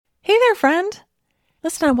Hey there, friend.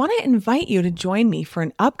 Listen, I want to invite you to join me for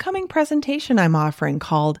an upcoming presentation I'm offering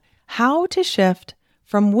called How to Shift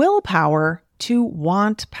from Willpower to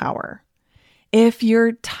Want Power. If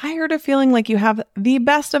you're tired of feeling like you have the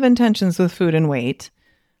best of intentions with food and weight,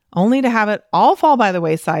 only to have it all fall by the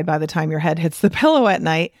wayside by the time your head hits the pillow at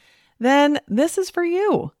night, then this is for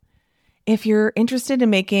you. If you're interested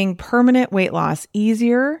in making permanent weight loss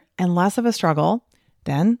easier and less of a struggle,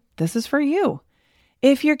 then this is for you.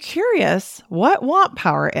 If you're curious what want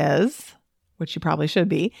power is, which you probably should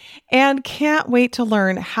be, and can't wait to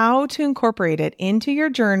learn how to incorporate it into your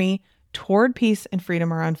journey toward peace and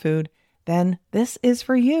freedom around food, then this is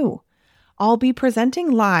for you. I'll be presenting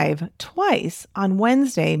live twice on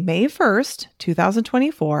Wednesday, May 1st,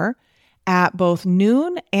 2024, at both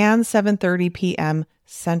noon and 7:30 p.m.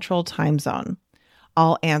 Central Time Zone.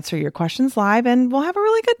 I'll answer your questions live and we'll have a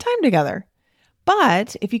really good time together.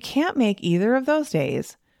 But if you can't make either of those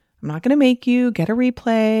days, I'm not going to make you get a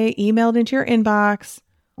replay emailed into your inbox,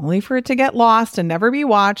 only for it to get lost and never be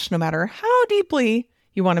watched, no matter how deeply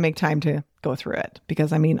you want to make time to go through it.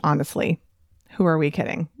 Because, I mean, honestly, who are we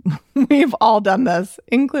kidding? We've all done this,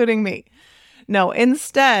 including me. No,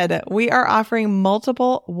 instead, we are offering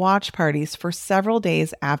multiple watch parties for several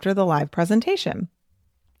days after the live presentation.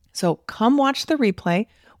 So come watch the replay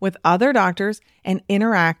with other doctors and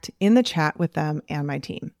interact in the chat with them and my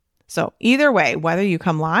team. So either way, whether you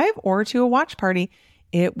come live or to a watch party,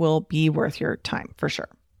 it will be worth your time for sure.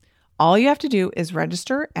 All you have to do is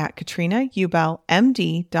register at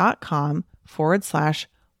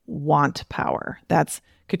katrinaubelmd.com/wantpower. That's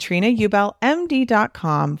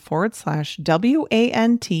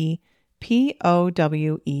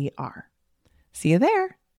katrinaubelmd.com/WANTPOWER. See you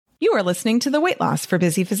there. You are listening to the Weight Loss for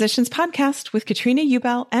Busy Physicians podcast with Katrina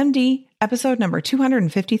Ubel, MD, episode number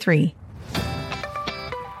 253.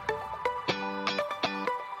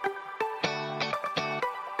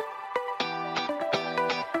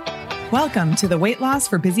 Welcome to the Weight Loss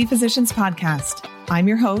for Busy Physicians podcast. I'm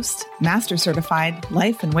your host, Master Certified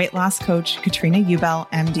Life and Weight Loss Coach, Katrina Ubel,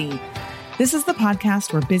 MD. This is the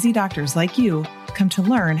podcast where busy doctors like you come to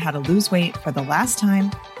learn how to lose weight for the last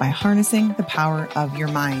time by harnessing the power of your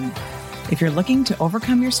mind. If you're looking to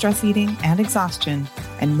overcome your stress eating and exhaustion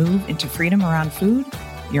and move into freedom around food,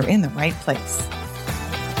 you're in the right place.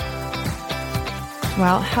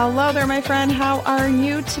 Well, hello there, my friend. How are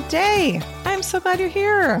you today? I'm so glad you're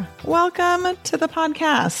here. Welcome to the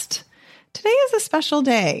podcast. Today is a special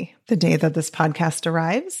day, the day that this podcast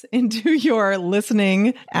arrives into your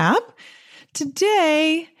listening app.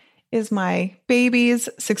 Today is my baby's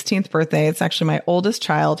 16th birthday. It's actually my oldest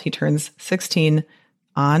child. He turns 16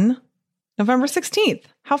 on November 16th.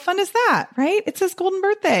 How fun is that, right? It's his golden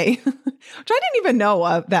birthday, which I didn't even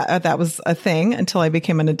know that was a thing until I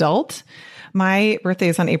became an adult. My birthday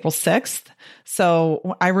is on April 6th.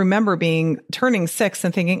 So I remember turning 6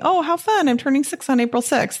 and thinking, oh, how fun. I'm turning 6 on April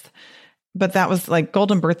 6th. But that was like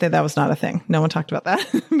golden birthday. That was not a thing. No one talked about that.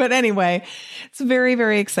 But anyway, it's very,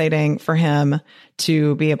 very exciting for him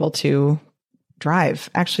to be able to drive.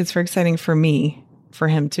 Actually, it's very exciting for me, for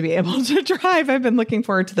him to be able to drive. I've been looking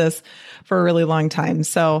forward to this for a really long time.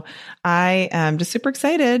 So I am just super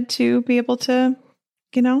excited to be able to,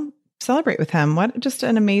 celebrate with him. What just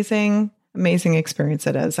an amazing experience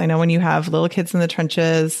it is. I know when you have little kids in the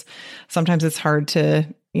trenches, sometimes it's hard to,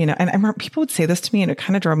 and I remember people would say this to me and it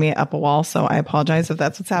kind of drove me up a wall. So I apologize if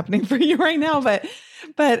that's what's happening for you right now. But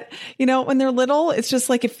when they're little, it's just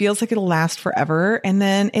like, it feels like it'll last forever. And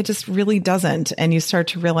then it just really doesn't. And you start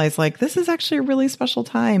to realize like, this is actually a really special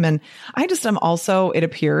time. And I just am also, it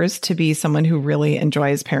appears to be someone who really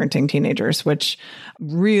enjoys parenting teenagers, which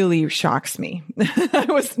really shocks me. I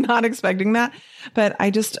was not expecting that, but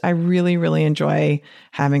I really, really enjoy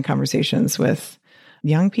having conversations with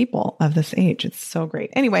young people of this age. It's so great.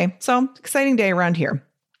 Anyway, so exciting day around here.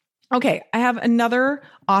 Okay, I have another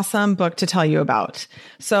awesome book to tell you about.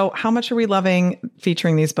 So how much are we loving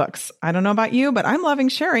featuring these books? I don't know about you, but I'm loving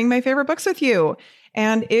sharing my favorite books with you.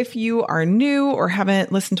 And if you are new or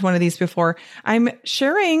haven't listened to one of these before, I'm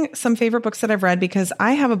sharing some favorite books that I've read because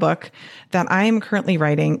I have a book that I am currently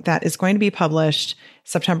writing that is going to be published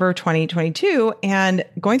September 2022. And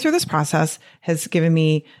going through this process has given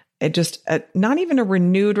me not even a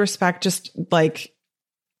renewed respect, just like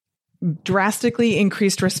drastically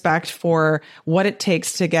increased respect for what it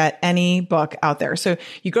takes to get any book out there. So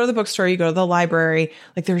you go to the bookstore, you go to the library,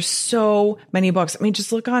 like there's so many books. I mean,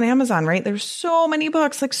 just look on Amazon, right? There's so many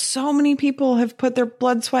books, like so many people have put their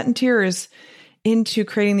blood, sweat, and tears into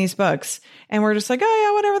creating these books. And we're just like, oh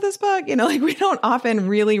yeah, whatever, this book, like we don't often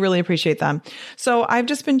really, really appreciate them. So I've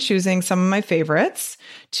just been choosing some of my favorites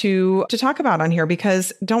to talk about on here,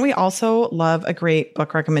 because don't we also love a great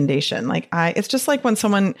book recommendation? It's just like when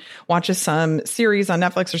someone watches some series on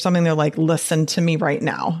Netflix or something, they're like, listen to me right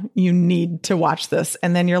now. You need to watch this.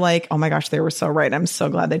 And then you're like, oh my gosh, they were so right. I'm so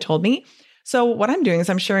glad they told me. So what I'm doing is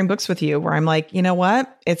I'm sharing books with you where I'm like, you know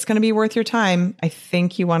what? It's going to be worth your time. I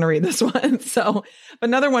think you want to read this one. So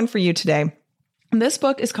another one for you today. This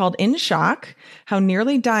book is called In Shock: How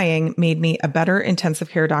Nearly Dying Made Me a Better Intensive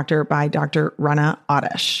Care Doctor by Dr. Rana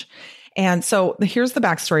Awdish. And so here's the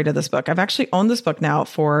backstory to this book. I've actually owned this book now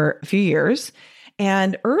for a few years.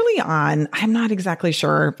 And early on, I'm not exactly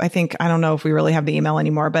sure. I don't know if we really have the email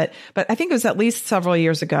anymore, but I think it was at least several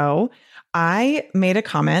years ago. I made a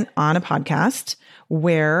comment on a podcast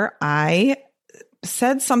where I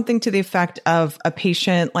said something to the effect of a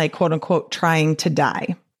patient, like, quote unquote, trying to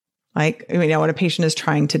die. When a patient is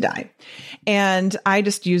trying to die. And I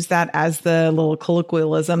just use that as the little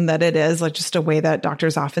colloquialism that it is, like just a way that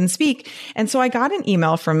doctors often speak. And so I got an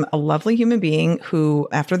email from a lovely human being who,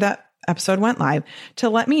 after that episode went live, to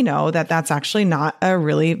let me know that that's actually not a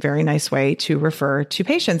really very nice way to refer to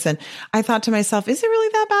patients. And I thought to myself, is it really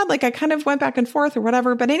that bad? I kind of went back and forth or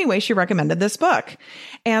whatever. But anyway, she recommended this book.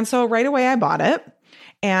 And so right away I bought it.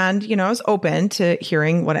 And, I was open to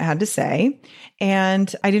hearing what it had to say.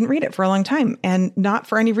 And I didn't read it for a long time, and not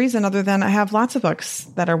for any reason other than I have lots of books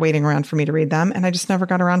that are waiting around for me to read them. And I just never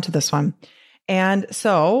got around to this one. And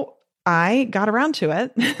so I got around to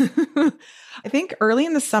it, I think early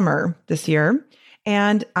in the summer this year.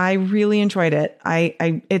 And I really enjoyed it.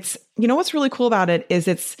 It's, what's really cool about it is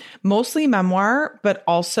it's mostly memoir, but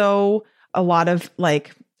also a lot of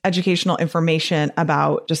educational information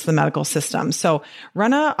about just the medical system. So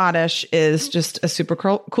Rana Awdish is just a super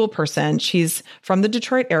cool person. She's from the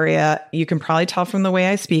Detroit area. You can probably tell from the way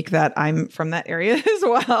I speak that I'm from that area as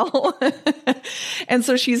well. And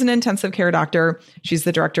so she's an intensive care doctor. She's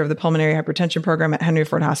the director of the pulmonary hypertension program at Henry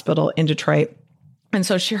Ford Hospital in Detroit. And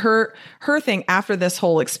so her thing after this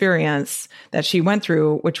whole experience that she went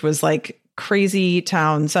through, which was crazy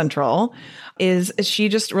town central, is she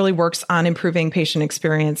just really works on improving patient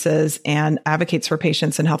experiences and advocates for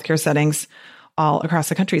patients in healthcare settings all across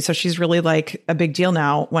the country. So she's really a big deal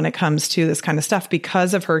now when it comes to this kind of stuff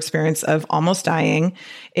because of her experience of almost dying.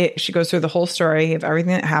 She goes through the whole story of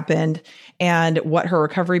everything that happened and what her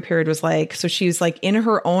recovery period was like. So she's in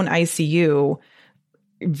her own ICU,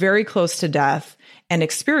 very close to death, and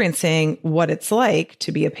experiencing what it's like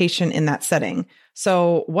to be a patient in that setting.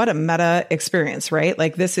 So what a meta experience, right?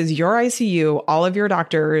 This is your ICU, all of your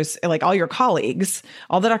doctors, all your colleagues,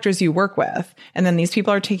 all the doctors you work with. And then these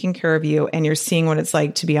people are taking care of you and you're seeing what it's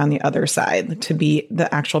like to be on the other side, to be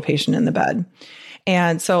the actual patient in the bed.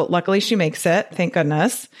 And so luckily she makes it, thank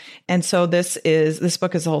goodness. And so this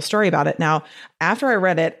book is a whole story about it. Now, after I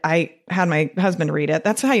read it, I had my husband read it.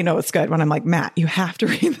 That's how you know it's good, when I'm like, Matt, you have to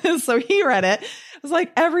read this. So he read it. I was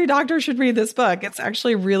like, every doctor should read this book. It's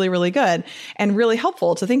actually really, really good and really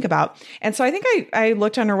helpful to think about. And so I think I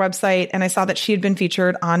looked on her website and I saw that she had been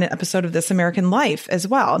featured on an episode of This American Life as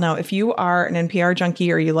well. Now, if you are an NPR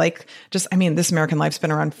junkie or you This American Life's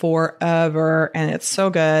been around forever and it's so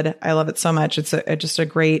good. I love it so much. It's just a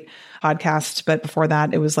great podcast. But before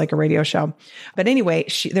that, it was like a radio show. But anyway,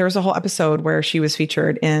 there was a whole episode where she was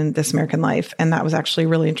featured in This American Life. And that was actually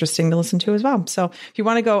really interesting to listen to as well. So if you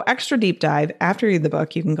want to go extra deep dive after you read the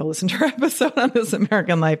book, you can go listen to her episode on This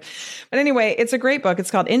American Life. But anyway, it's a great book.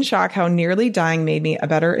 It's called In Shock: How Nearly Dying Made Me a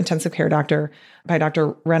Better Intensive Care Doctor by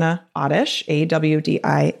Dr. Rana Awdish,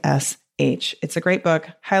 Awdish. It's a great book.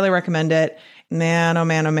 Highly recommend it. Man, oh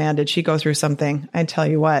man, oh man, did she go through something. I tell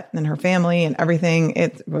you what, and her family and everything,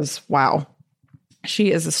 it was wow.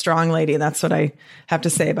 She is a strong lady. That's what I have to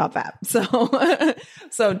say about that.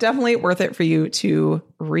 So definitely worth it for you to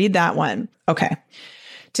read that one. Okay.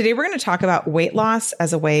 Today, we're going to talk about weight loss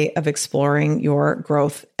as a way of exploring your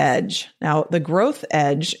growth edge. Now, the growth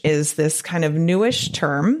edge is this kind of newish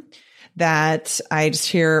term that I just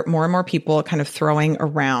hear more and more people kind of throwing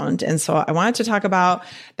around. And so I wanted to talk about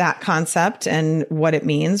that concept and what it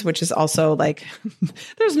means, which is also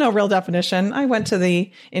there's no real definition. I went to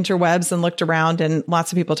the interwebs and looked around, and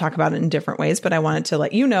lots of people talk about it in different ways, but I wanted to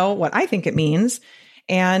let you know what I think it means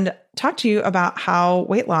and talk to you about how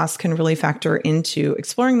weight loss can really factor into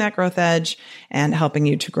exploring that growth edge and helping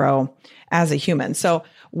you to grow as a human. So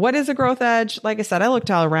what is a growth edge? Like I said, I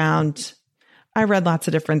looked all around. I read lots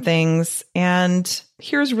of different things, and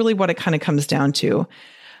here's really what it kind of comes down to.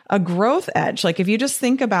 A growth edge, if you just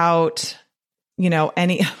think about,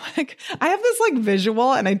 like I have this like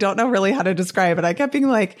visual and I don't know really how to describe it. I kept being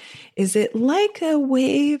like, is it like a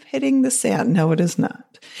wave hitting the sand? No, it is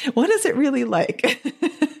not. What is it really like?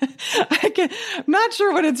 I'm not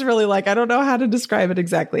sure what it's really like. I don't know how to describe it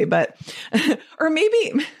exactly, but, or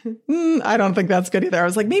maybe, I don't think that's good either. I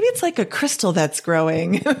was like, maybe it's like a crystal that's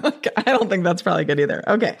growing. I don't think that's probably good either.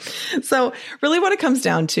 Okay. So really what it comes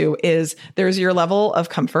down to is there's your level of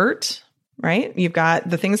comfort, right? You've got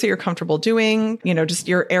the things that you're comfortable doing, just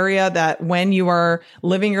your area that when you are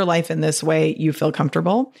living your life in this way, you feel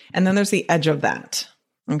comfortable. And then there's the edge of that.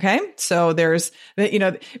 Okay. So there's,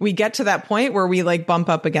 we get to that point where we like bump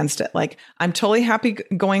up against it. Like I'm totally happy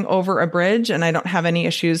going over a bridge and I don't have any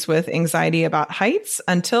issues with anxiety about heights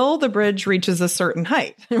until the bridge reaches a certain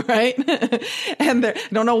height. Right. And I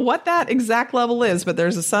don't know what that exact level is, but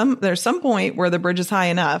there's some point where the bridge is high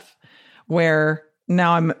enough where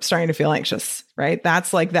now I'm starting to feel anxious, right?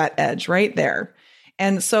 That's like that edge right there.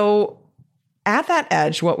 And so at that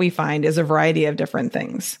edge, what we find is a variety of different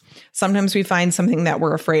things. Sometimes we find something that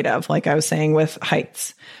we're afraid of, like I was saying with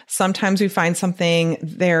heights. Sometimes we find something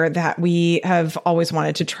there that we have always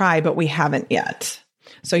wanted to try, but we haven't yet.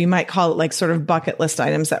 So you might call it like sort of bucket list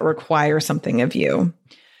items that require something of you.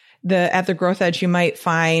 At the growth edge, you might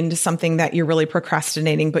find something that you're really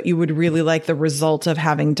procrastinating, but you would really like the result of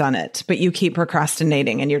having done it, but you keep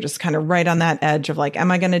procrastinating and you're just kind of right on that edge of like,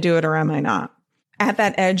 am I going to do it or am I not? At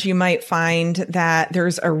that edge, you might find that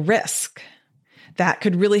there's a risk that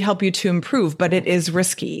could really help you to improve, but it is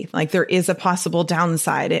risky. Like there is a possible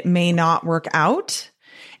downside. It may not work out.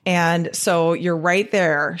 And so you're right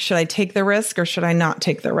there. Should I take the risk or should I not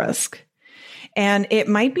take the risk? And it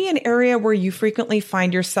might be an area where you frequently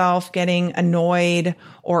find yourself getting annoyed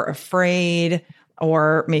or afraid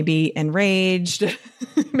or maybe enraged.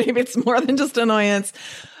 Maybe it's more than just annoyance.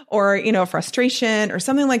 Or, frustration or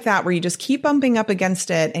something like that, where you just keep bumping up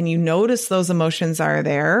against it and you notice those emotions are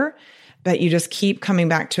there, but you just keep coming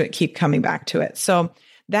back to it, So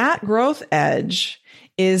that growth edge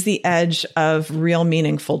is the edge of real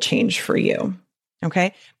meaningful change for you.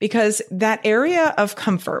 Okay. Because that area of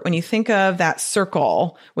comfort, when you think of that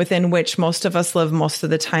circle within which most of us live most of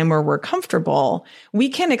the time where we're comfortable, we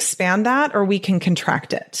can expand that or we can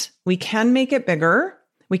contract it. We can make it bigger.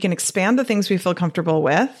 We can expand the things we feel comfortable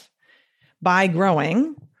with by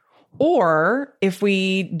growing, or if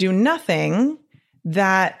we do nothing,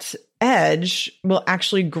 that edge will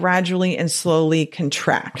actually gradually and slowly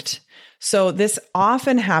contract. So this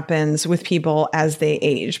often happens with people as they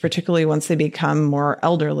age, particularly once they become more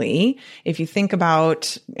elderly. If you think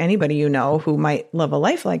about anybody who might live a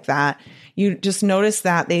life like that, you just notice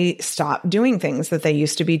that they stop doing things that they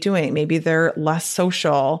used to be doing. Maybe they're less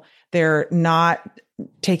social. They're not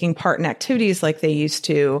taking part in activities like they used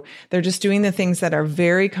to. They're just doing the things that are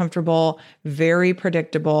very comfortable, very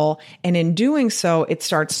predictable. And in doing so, it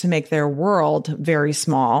starts to make their world very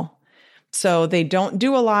small. So they don't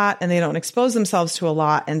do a lot and they don't expose themselves to a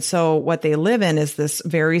lot. And so what they live in is this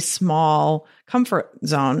very small comfort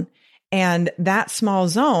zone. And that small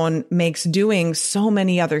zone makes doing so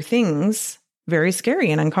many other things very scary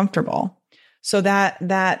and uncomfortable. So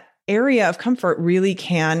that area of comfort really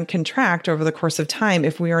can contract over the course of time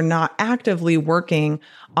if we are not actively working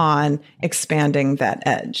on expanding that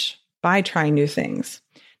edge by trying new things.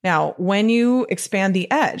 Now, when you expand the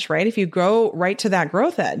edge, right, if you go right to that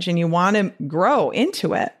growth edge and you want to grow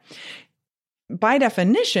into it, by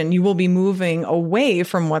definition, you will be moving away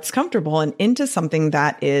from what's comfortable and into something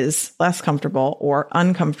that is less comfortable or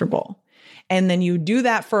uncomfortable. And then you do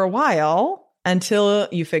that for a while until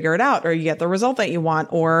you figure it out or you get the result that you want,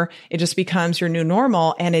 or it just becomes your new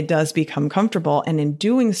normal and it does become comfortable. And in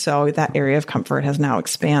doing so, that area of comfort has now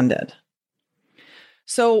expanded.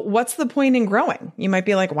 So what's the point in growing? You might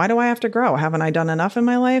be like, why do I have to grow? Haven't I done enough in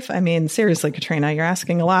my life? I mean, seriously, Katrina, you're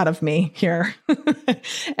asking a lot of me here.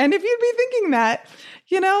 And if you'd be thinking that,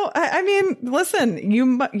 listen,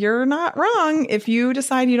 you're not wrong if you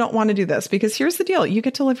decide you don't want to do this, because here's the deal. You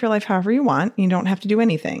get to live your life however you want. You don't have to do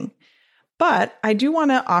anything. But I do want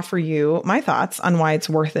to offer you my thoughts on why it's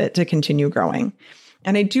worth it to continue growing.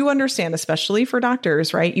 And I do understand, especially for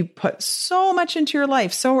doctors, right? You put so much into your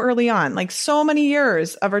life so early on, like so many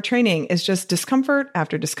years of our training is just discomfort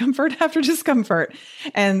after discomfort after discomfort.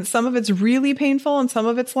 And some of it's really painful and some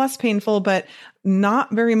of it's less painful, but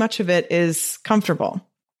not very much of it is comfortable.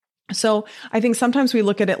 So I think sometimes we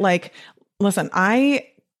look at it like, listen, I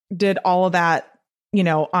did all of that,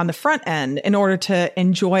 on the front end in order to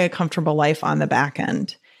enjoy a comfortable life on the back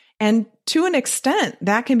end. And to an extent,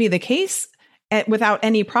 that can be the case without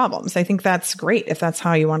any problems. I think that's great if that's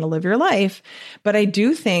how you want to live your life. But I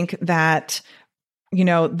do think that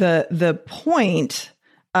the point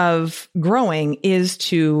of growing is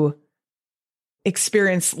to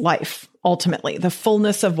experience life, ultimately, the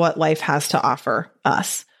fullness of what life has to offer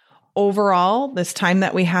us. Overall, this time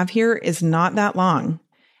that we have here is not that long.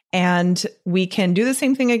 And we can do the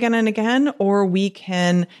same thing again and again, or we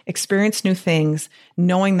can experience new things,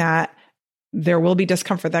 knowing that there will be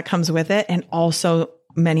discomfort that comes with it, and also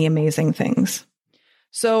many amazing things.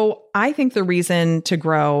 So I think the reason to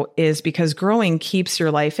grow is because growing keeps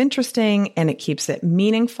your life interesting and it keeps it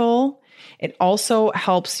meaningful. It also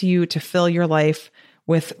helps you to fill your life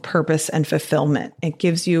with purpose and fulfillment. It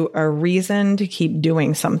gives you a reason to keep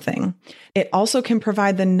doing something. It also can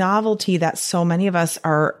provide the novelty that so many of us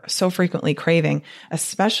are so frequently craving,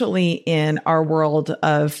 especially in our world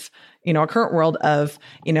of, our current world of,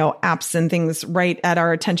 apps and things right at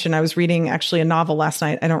our attention. I was reading actually a novel last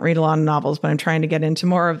night. I don't read a lot of novels, but I'm trying to get into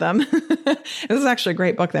more of them. This is actually a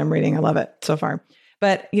great book that I'm reading. I love it so far.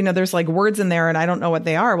 But, there's like words in there and I don't know what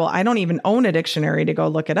they are. Well, I don't even own a dictionary to go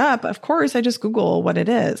look it up. Of course, I just Google what it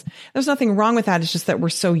is. There's nothing wrong with that. It's just that we're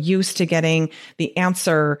so used to getting the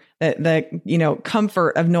answer, the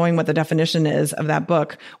comfort of knowing what the definition is of that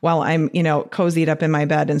book while I'm, cozied up in my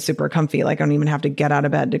bed and super comfy. Like I don't even have to get out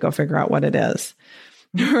of bed to go figure out what it is.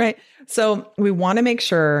 Right. So we want to make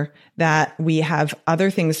sure that we have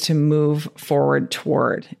other things to move forward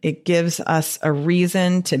toward. It gives us a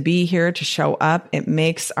reason to be here, to show up. It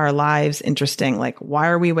makes our lives interesting. Like, why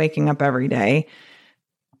are we waking up every day?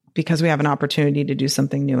 Because we have an opportunity to do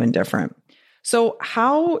something new and different. So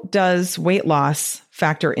how does weight loss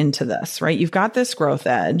factor into this, right? You've got this growth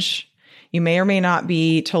edge. You may or may not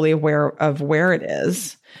be totally aware of where it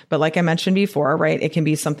is. But like I mentioned before, right, it can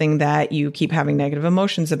be something that you keep having negative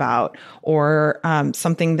emotions about, or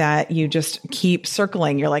something that you just keep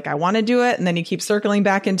circling. You're like, I want to do it. And then you keep circling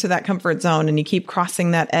back into that comfort zone and you keep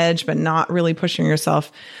crossing that edge, but not really pushing yourself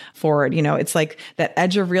forward. It's like that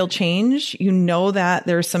edge of real change. That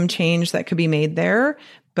there's some change that could be made there,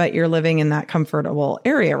 but you're living in that comfortable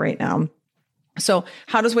area right now. So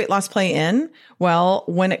how does weight loss play in? Well,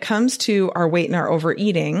 when it comes to our weight and our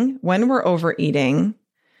overeating, when we're overeating,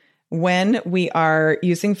 when we are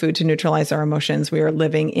using food to neutralize our emotions, we are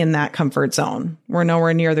living in that comfort zone. We're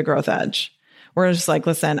nowhere near the growth edge. We're just like,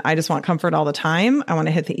 listen, I just want comfort all the time. I want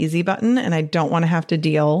to hit the easy button and I don't want to have to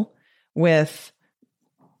deal with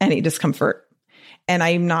any discomfort. And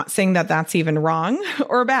I'm not saying that that's even wrong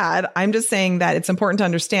or bad. I'm just saying that it's important to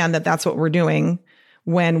understand that that's what we're doing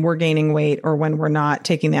when we're gaining weight or when we're not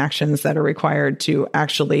taking the actions that are required to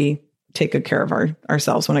actually take good care of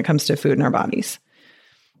ourselves when it comes to food in our bodies.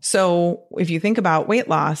 So if you think about weight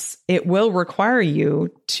loss, it will require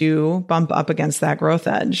you to bump up against that growth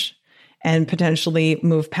edge and potentially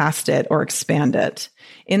move past it or expand it,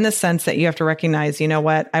 in the sense that you have to recognize,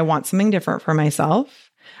 I want something different for myself.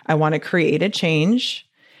 I want to create a change,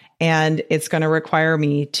 and it's going to require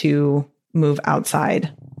me to move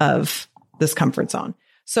outside of this comfort zone.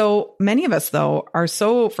 So many of us, though, are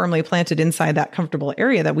so firmly planted inside that comfortable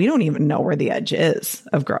area that we don't even know where the edge is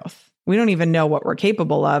of growth. We don't even know what we're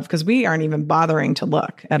capable of because we aren't even bothering to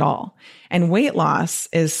look at all. And weight loss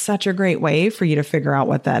is such a great way for you to figure out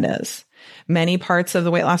what that is. Many parts of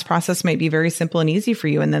the weight loss process might be very simple and easy for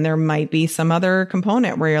you. And then there might be some other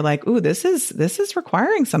component where you're like, ooh, this is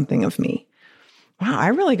requiring something of me. Wow, I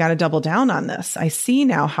really got to double down on this. I see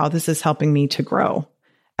now how this is helping me to grow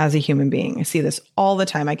as a human being. I see this all the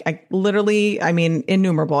time. I literally,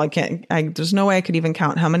 innumerable. There's no way I could even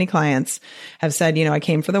count how many clients have said, I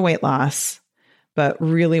came for the weight loss, but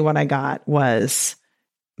really what I got was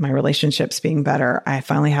my relationships being better. I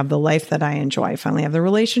finally have the life that I enjoy. I finally have the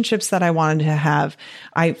relationships that I wanted to have.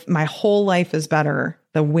 My whole life is better.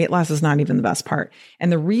 The weight loss is not even the best part.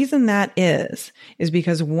 And the reason that is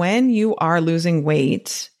because when you are losing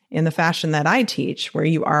weight in the fashion that I teach, where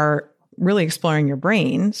you are really exploring your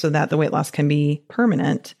brain so that the weight loss can be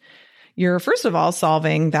permanent, you're first of all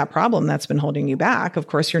solving that problem that's been holding you back. Of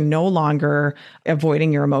course, you're no longer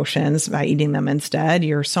avoiding your emotions by eating them instead.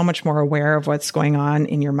 You're so much more aware of what's going on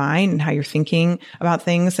in your mind and how you're thinking about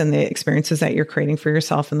things and the experiences that you're creating for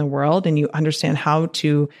yourself in the world. And you understand how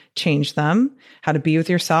to change them, how to be with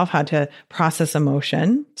yourself, how to process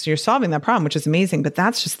emotion. So you're solving that problem, which is amazing. But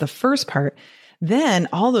that's just the first part. Then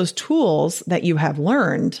all those tools that you have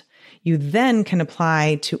learned, you then can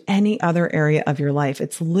apply to any other area of your life.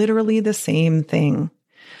 It's literally the same thing.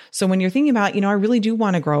 So when you're thinking about, I really do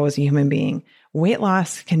want to grow as a human being. weight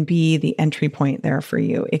loss can be the entry point there for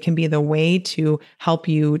you. It can be the way to help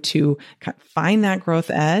you to find that growth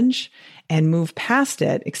edge and move past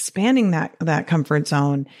it, expanding that comfort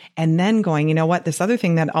zone, and then going, you know what, this other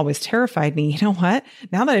thing that always terrified me, you know what,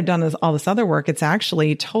 now that I've done all this other work, it's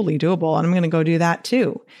actually totally doable, and I'm going to go do that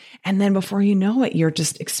too. And then before you know it, you're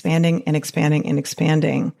just expanding and expanding and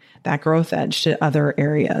expanding that growth edge to other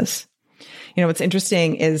areas. You know, what's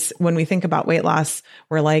interesting is when we think about weight loss,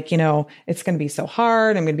 we're like, you know, it's going to be so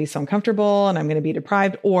hard, I'm going to be so uncomfortable, and I'm going to be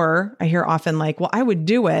deprived. Or I hear often like, well, I would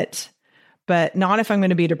do it, but not if I'm going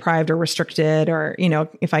to be deprived or restricted, or, you know,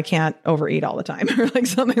 if I can't overeat all the time or like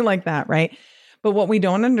something like that. Right. But what we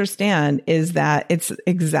don't understand is that it's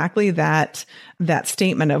exactly that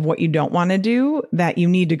statement of what you don't want to do that you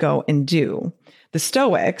need to go and do. The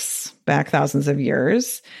Stoics, back thousands of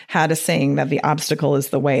years, had a saying that the obstacle is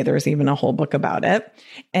the way. There's even a whole book about it.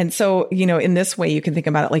 And so, you know, in this way, you can think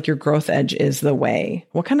about it like your growth edge is the way.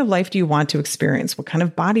 What kind of life do you want to experience? What kind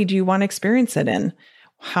of body do you want to experience it in?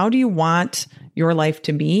 How do you want your life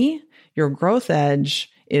to be? Your growth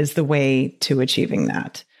edge is the way to achieving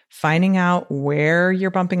that. Finding out where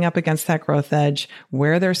you're bumping up against that growth edge,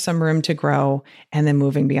 where there's some room to grow, and then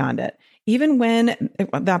moving beyond it. Even when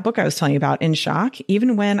that book I was telling you about, In Shock,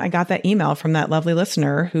 even when I got that email from that lovely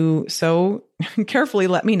listener who so carefully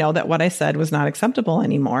let me know that what I said was not acceptable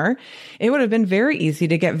anymore, it would have been very easy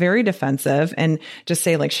to get very defensive and just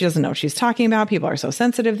say, like, she doesn't know what she's talking about. People are so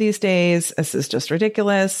sensitive these days. This is just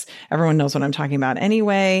ridiculous. Everyone knows what I'm talking about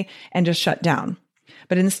anyway, and just shut down.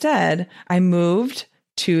 But instead, I moved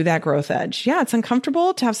to that growth edge. Yeah, it's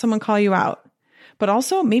uncomfortable to have someone call you out. But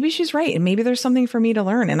also, maybe she's right, and maybe there's something for me to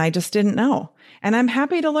learn, and I just didn't know. And I'm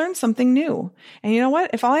happy to learn something new. And you know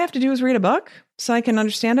what? If all I have to do is read a book so I can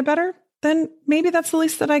understand it better, then maybe that's the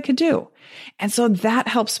least that I could do. And so that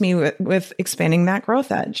helps me with expanding that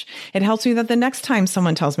growth edge. It helps me that the next time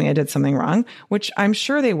someone tells me I did something wrong, which I'm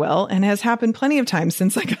sure they will, and has happened plenty of times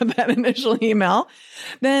since I got that initial email,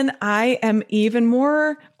 then I am even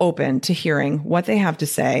more open to hearing what they have to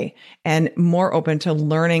say and more open to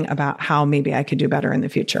learning about how maybe I could do better in the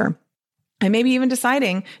future. And maybe even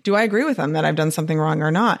deciding, do I agree with them that I've done something wrong or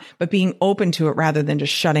not? But being open to it rather than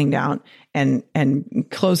just shutting down and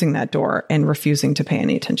closing that door and refusing to pay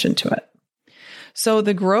any attention to it. So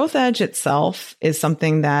the growth edge itself is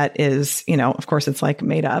something that is, you know, of course it's like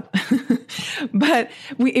made up, but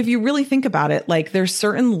if you really think about it, like there's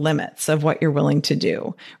certain limits of what you're willing to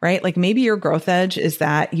do, right? Like maybe your growth edge is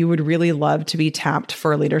that you would really love to be tapped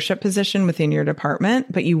for a leadership position within your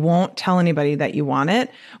department, but you won't tell anybody that you want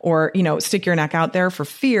it, or, you know, stick your neck out there for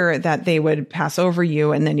fear that they would pass over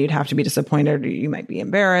you and then you'd have to be disappointed, or you might be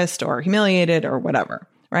embarrassed or humiliated or whatever,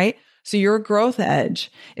 right? So your growth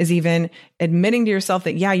edge is even admitting to yourself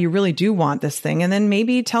that, yeah, you really do want this thing. And then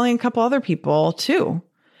maybe telling a couple other people too,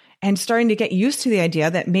 and starting to get used to the idea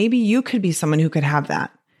that maybe you could be someone who could have that.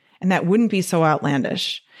 And that wouldn't be so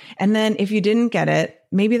outlandish. And then if you didn't get it,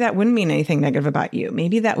 maybe that wouldn't mean anything negative about you.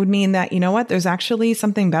 Maybe that would mean that, you know what, there's actually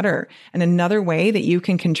something better and another way that you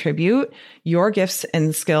can contribute your gifts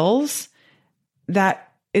and skills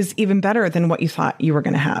that is even better than what you thought you were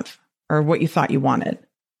going to have or what you thought you wanted.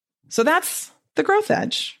 So that's the growth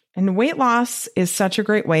edge. And weight loss is such a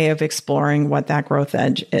great way of exploring what that growth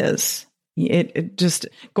edge is. It just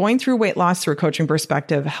going through weight loss through a coaching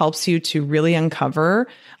perspective helps you to really uncover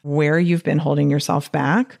where you've been holding yourself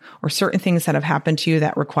back, or certain things that have happened to you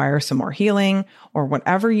that require some more healing, or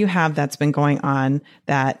whatever you have that's been going on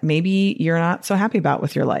that maybe you're not so happy about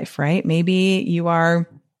with your life, right? Maybe you are,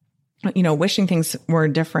 you know, wishing things were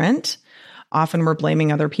different. Often we're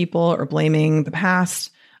blaming other people or blaming the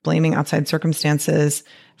past, blaming outside circumstances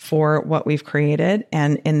for what we've created.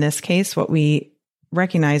 And in this case, what we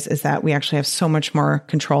recognize is that we actually have so much more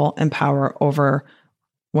control and power over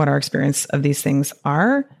what our experience of these things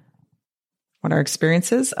are, what our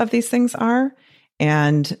experiences of these things are.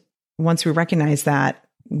 And once we recognize that,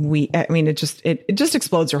 it just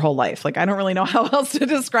explodes your whole life. Like, I don't really know how else to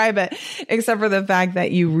describe it, except for the fact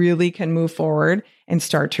that you really can move forward and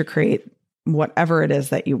start to create whatever it is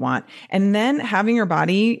that you want. And then having your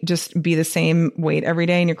body just be the same weight every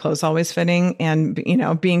day and your clothes always fitting and, you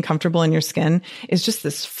know, being comfortable in your skin is just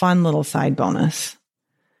this fun little side bonus.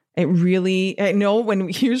 It really, I know when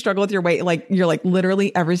you struggle with your weight, like you're like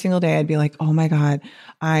literally every single day, I'd be like, oh my God,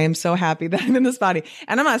 I am so happy that I'm in this body.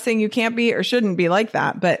 And I'm not saying you can't be or shouldn't be like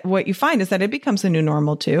that, but what you find is that it becomes a new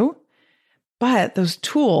normal too. But those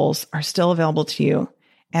tools are still available to you.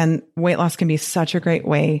 And weight loss can be such a great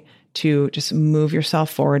way to just move yourself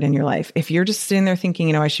forward in your life. If you're just sitting there thinking,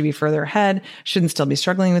 you know, I should be further ahead, shouldn't still be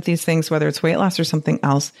struggling with these things, whether it's weight loss or something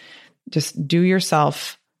else, just do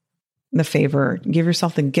yourself the favor, give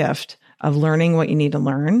yourself the gift of learning what you need to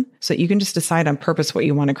learn so that you can just decide on purpose what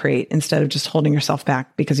you want to create instead of just holding yourself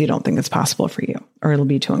back because you don't think it's possible for you or it'll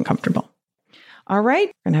be too uncomfortable. All right.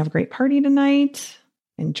 We're going to have a great party tonight.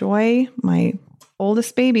 Enjoy my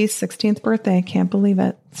oldest baby's 16th birthday. Can't believe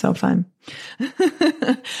it. So fun.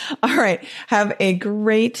 All right. Have a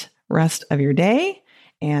great rest of your day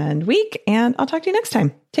and week, and I'll talk to you next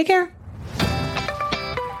time. Take care.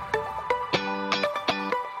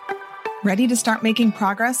 Ready to start making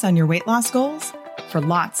progress on your weight loss goals? For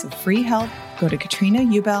lots of free help, go to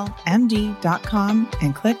KatrinaUbelMD.com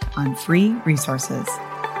and click on free resources.